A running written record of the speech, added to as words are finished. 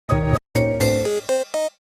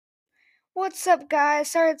what's up,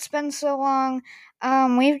 guys? Sorry it's been so long.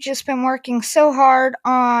 We've just been working so hard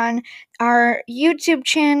on our YouTube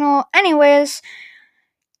channel. Anyways,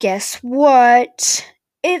 guess what?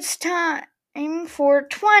 It's time for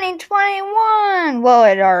 2021. Well,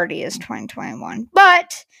 it already is 2021,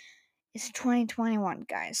 but it's 2021,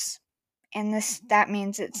 guys. And that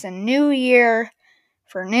means it's a new year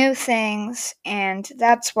for new things, and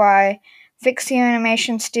that's why Fixio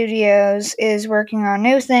Animation Studios is working on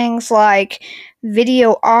new things like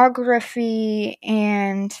videography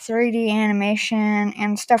and 3D animation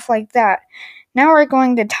and stuff like that. Now we're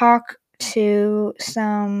going to talk to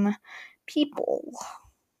some people.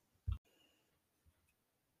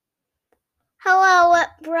 Hello,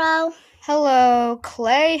 bro. Hello,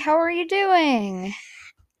 Clay. How are you doing?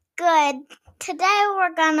 Good. Today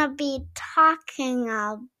we're gonna be talking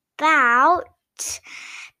about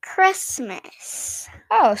Christmas.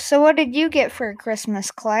 Oh, so what did you get for Christmas,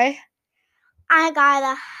 Clay? I got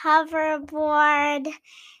a hoverboard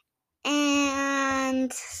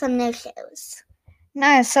and some new shoes.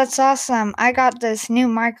 Nice, that's awesome. I got this new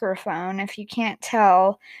microphone, if you can't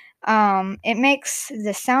tell. It makes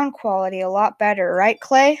the sound quality a lot better, right,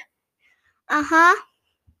 Clay? Uh-huh.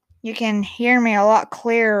 You can hear me a lot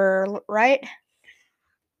clearer, right?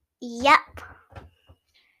 Yep.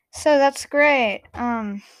 So that's great.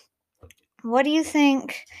 What do you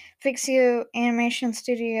think Fixio Animation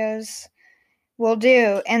Studios will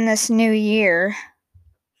do in this new year?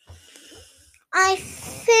 I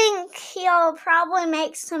think he'll probably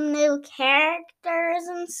make some new characters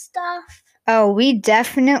and stuff. Oh, we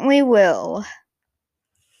definitely will.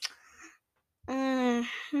 And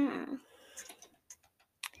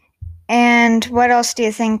what else do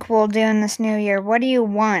you think we'll do in this new year? What do you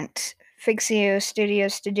want Fixio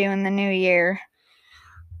Studios to do in the new year?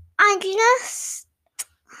 I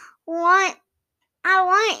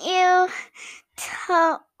want you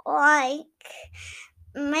to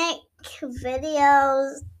make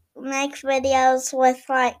videos with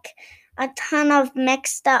a ton of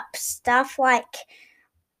mixed up stuff like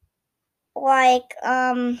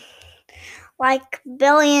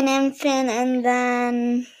Billy and Infant and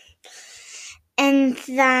then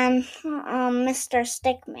Mr.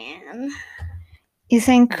 Stickman. You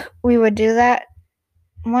think we would do that?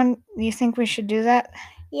 You think we should do that?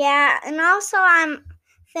 Yeah, and also I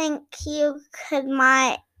think you should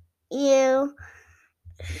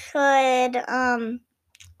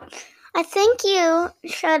I think you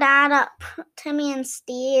should add up Timmy and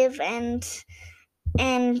Steve and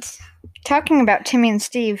Talking about Timmy and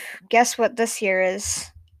Steve, guess what this year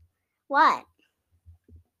is? what?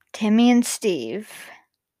 Timmy and Steve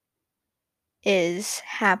is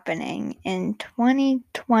happening in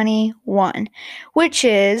 2021, which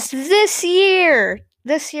is this year.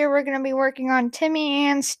 This year we're going to be working on Timmy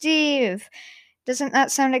and Steve. Doesn't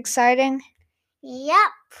that sound exciting? Yep.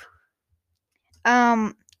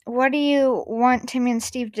 What do you want Timmy and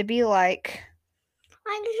Steve to be like?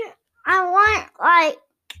 I want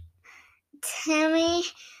Timmy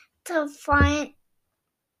to find.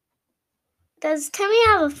 Does Timmy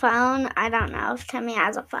have a phone? I don't know if Timmy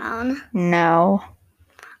has a phone. No.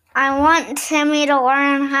 I want Timmy to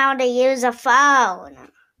learn how to use a phone.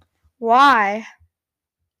 Why?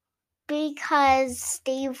 Because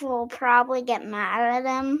Steve will probably get mad at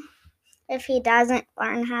him if he doesn't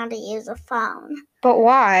learn how to use a phone. But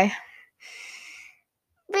why?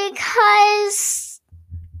 Because,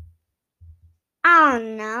 I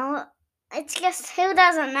don't know. It's just who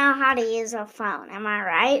doesn't know how to use a phone, am I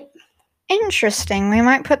right? Interesting. We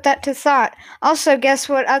might put that to thought. Also, guess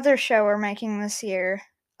what other show we're making this year?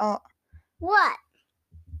 What?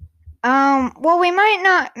 Well, we might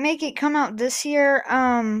not make it come out this year,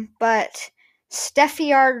 but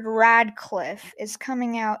Steffiard Radcliffe is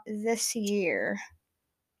coming out this year.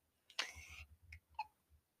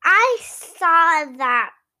 I saw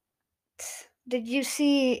that.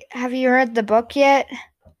 Have you read the book yet?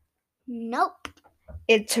 Nope.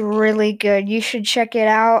 It's really good. You should check it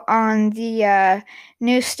out on the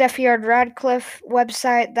new Steffiard Radcliffe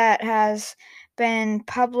website that has been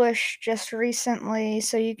published just recently,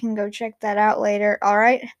 so you can go check that out later,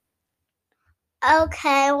 alright?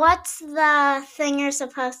 Okay, what's the thing you're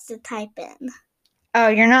supposed to type in? Oh,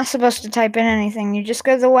 you're not supposed to type in anything. You just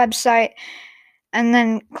go to the website and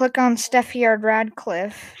then click on Steffiard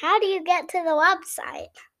Radcliffe. How do you get to the website?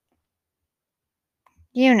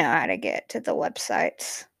 You know how to get to the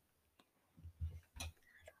websites.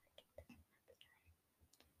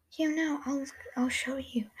 You know, I'll show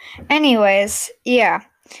you. Anyways, yeah.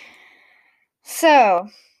 So,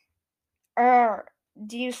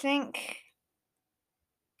 do you think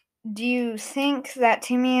do you think that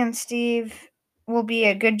Timmy and Steve will be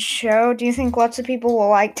a good show? Do you think lots of people will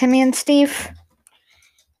like Timmy and Steve?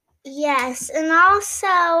 Yes, and also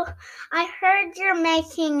I heard you're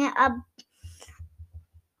making a.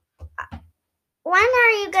 When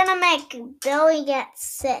are you gonna make Billy get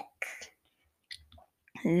sick?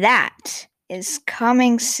 That is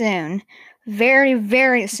coming soon. Very,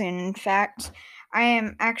 very soon, in fact. I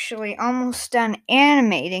am actually almost done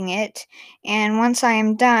animating it, and once I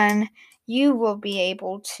am done, you will be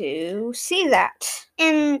able to see that.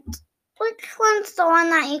 And which one's the one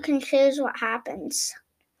that you can choose what happens?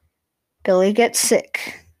 Billy gets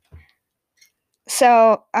sick.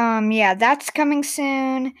 So, yeah, that's coming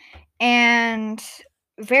soon, and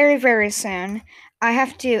very, very soon. I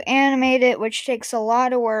have to animate it, which takes a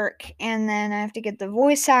lot of work, and then I have to get the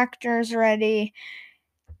voice actors ready.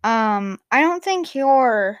 I don't think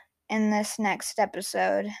you're in this next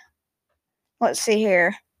episode. Let's see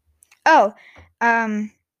here. Oh,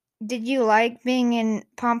 did you like being in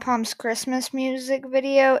Pom Pom's Christmas music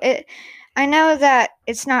video? I know that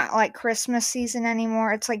it's not like Christmas season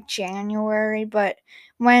anymore. It's like January, but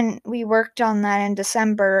when we worked on that in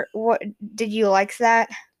December, what did you like that?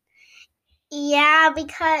 Yeah,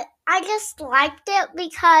 because I just liked it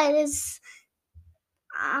because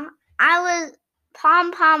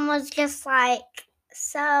Pom Pom was just like,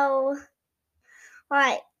 so,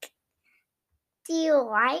 like, do you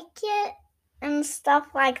like it? And stuff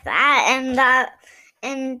like that.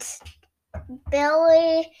 And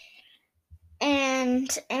Billy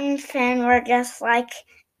and Finn were just like,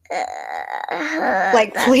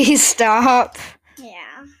 Please stop.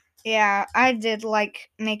 Yeah. Yeah, I did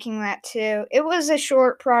like making that too. It was a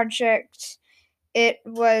short project. It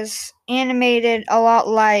was animated a lot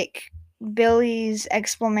like Billy's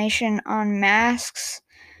exclamation on masks.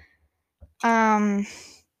 No,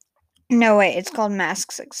 wait, it's called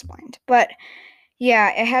Masks Explained. But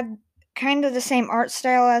yeah, it had kind of the same art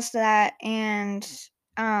style as that, and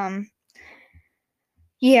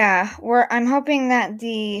yeah, I'm hoping that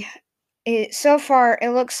so far it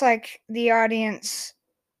looks like the audience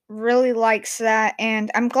really likes that,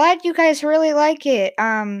 and I'm glad you guys really like it.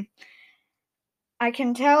 I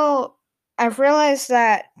can tell. I've realized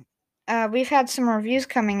that we've had some reviews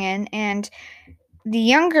coming in, and the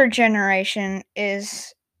younger generation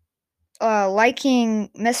is liking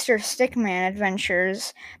Mr. Stickman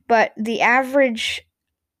Adventures, but the average,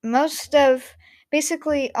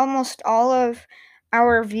 basically almost all of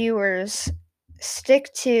our viewers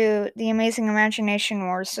stick to the Amazing Imagination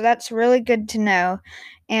Wars, so that's really good to know,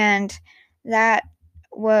 and that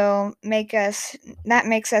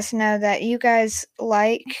makes us know that you guys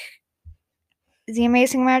like the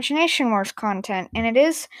Amazing Imagination Wars content, and it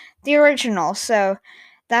is the original, so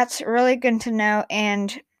that's really good to know,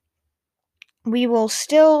 and we will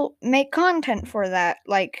still make content for that,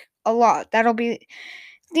 like a lot. That'll be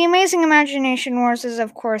the Amazing Imagination Wars is,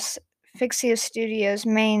 of course, Fixio Studios'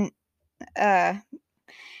 main.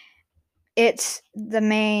 It's the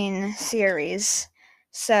main series,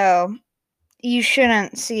 so you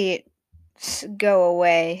shouldn't see it go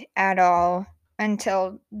away at all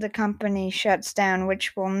until the company shuts down,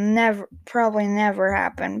 which will probably never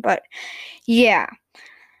happen. But yeah,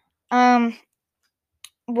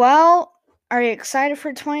 well, are you excited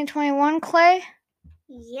for 2021, Clay?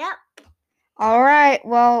 Yep. All right.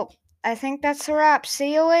 Well, I think that's a wrap.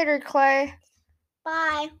 See you later, Clay.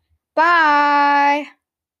 Bye. Bye.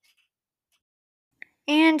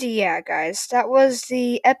 And yeah, guys, that was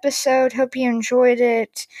the episode. Hope you enjoyed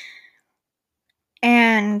it.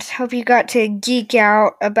 And hope you got to geek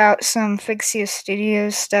out about some Fixio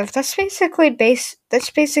Studios stuff. That's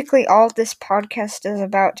basically all this podcast is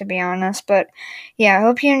about, to be honest. But yeah, I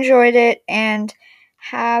hope you enjoyed it and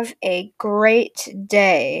have a great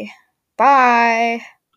day. Bye.